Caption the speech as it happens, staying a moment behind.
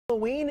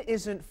Halloween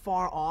isn't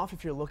far off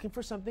if you're looking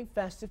for something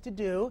festive to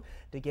do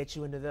to get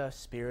you into the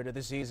spirit of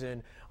the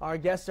season. Our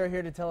guests are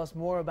here to tell us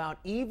more about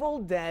Evil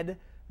Dead,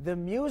 the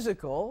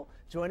musical.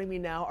 Joining me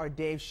now are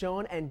Dave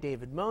Schoen and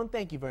David Moan.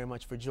 Thank you very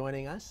much for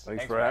joining us.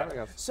 Thanks for having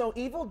us. So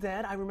Evil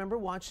Dead, I remember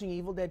watching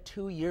Evil Dead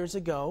 2 years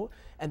ago,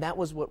 and that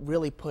was what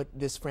really put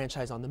this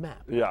franchise on the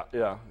map.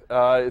 Yeah.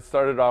 It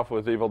started off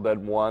with Evil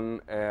Dead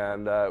 1,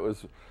 and it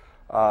was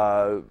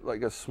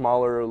like a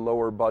smaller,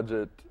 lower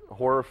budget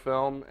horror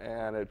film,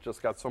 and it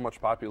just got so much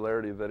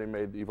popularity that he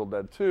made Evil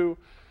Dead 2,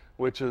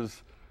 which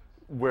is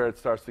where it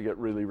starts to get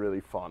really,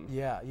 really fun.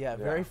 Yeah,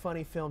 very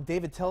funny film.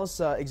 David, tell us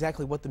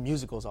exactly what the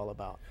musical is all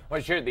about.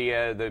 Well, sure.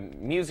 The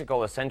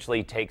musical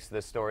essentially takes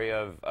the story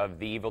of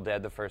the Evil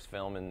Dead, the first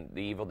film, and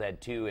the Evil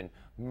Dead 2, and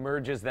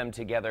merges them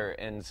together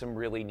in some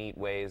really neat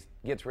ways,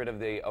 gets rid of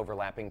the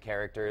overlapping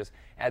characters,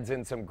 adds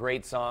in some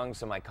great songs,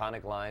 some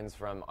iconic lines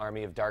from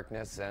Army of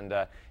Darkness, and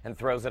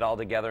throws it all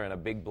together in a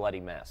big bloody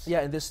mess.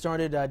 Yeah, and this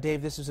started,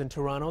 Dave, this was in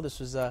Toronto. This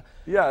was...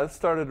 Yeah, it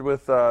started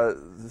with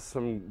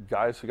some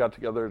guys who got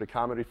together at a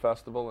comedy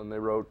festival, and they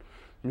wrote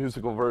a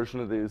musical version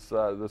of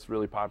this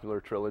really popular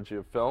trilogy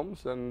of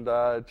films, and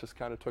it just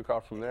kind of took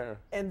off from there.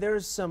 And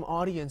there's some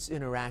audience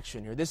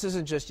interaction here. This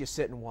isn't just you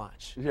sit and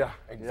watch. Yeah.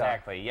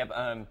 Exactly. Yep.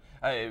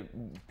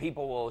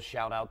 People will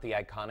shout out the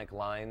iconic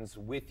lines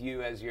with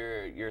you as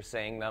you're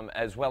saying them,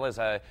 as well as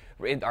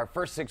our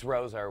first 6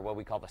 rows are what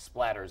we call the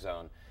splatter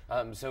zone.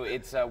 So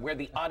it's where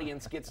the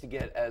audience gets to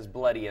get as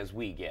bloody as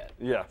we get.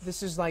 Yeah.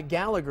 This is like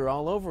Gallagher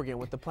all over again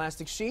with the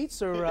plastic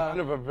sheets, or kind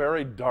of a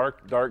very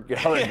dark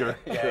Gallagher.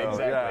 Yeah,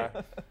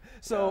 exactly.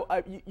 So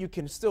you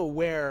can still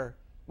wear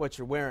what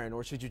you're wearing,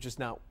 or should you just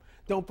not?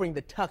 Don't bring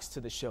the tux to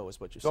the show, is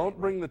what you're saying.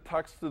 Don't bring the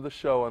tux to the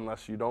show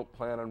unless you don't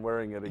plan on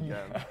wearing it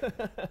again.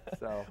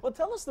 So. Well,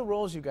 tell us the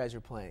roles you guys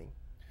are playing.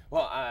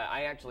 Well,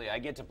 I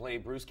get to play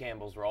Bruce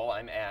Campbell's role.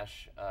 I'm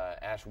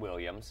Ash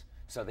Williams,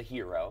 so the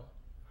hero.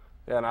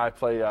 And I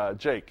play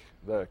Jake,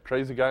 the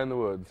crazy guy in the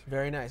woods.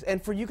 Very nice.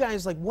 And for you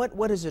guys, like,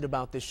 what is it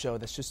about this show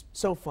that's just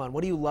so fun?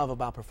 What do you love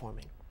about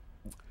performing?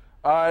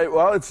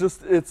 Well,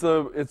 it's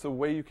a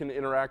way you can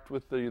interact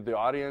with the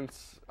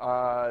audience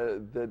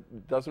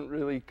that doesn't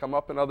really come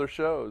up in other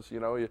shows. You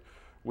know,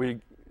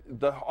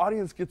 the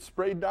audience gets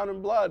sprayed down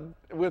in blood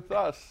with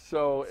us.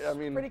 So I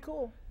mean, pretty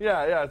cool.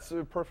 Yeah, it's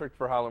perfect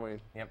for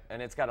Halloween. Yep,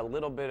 and it's got a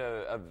little bit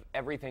of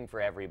everything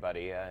for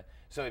everybody.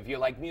 So if you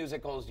like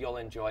musicals, you'll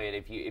enjoy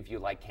it. If you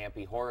like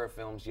campy horror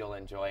films, you'll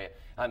enjoy it.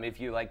 If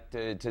you like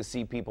to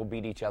see people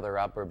beat each other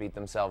up or beat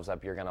themselves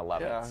up, you're gonna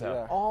love it. So.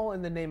 Yeah. All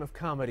in the name of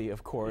comedy,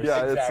 of course.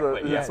 Yeah,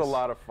 exactly. It's a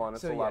lot of fun.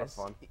 It's a lot of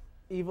fun.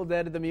 Evil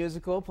Dead the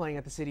musical playing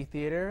at the City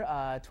Theater,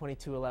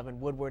 2211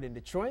 Woodward in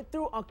Detroit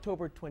through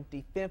October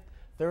 25th.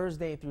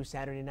 Thursday through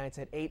Saturday nights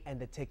at 8, and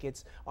the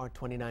tickets are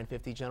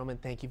 $29.50. Gentlemen,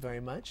 thank you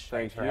very much.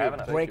 Thanks for having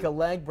us. Break a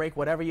leg, break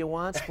whatever you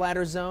want,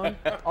 splatter zone,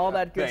 all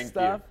that good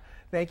stuff.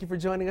 Thank you for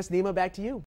joining us. Nima, back to you.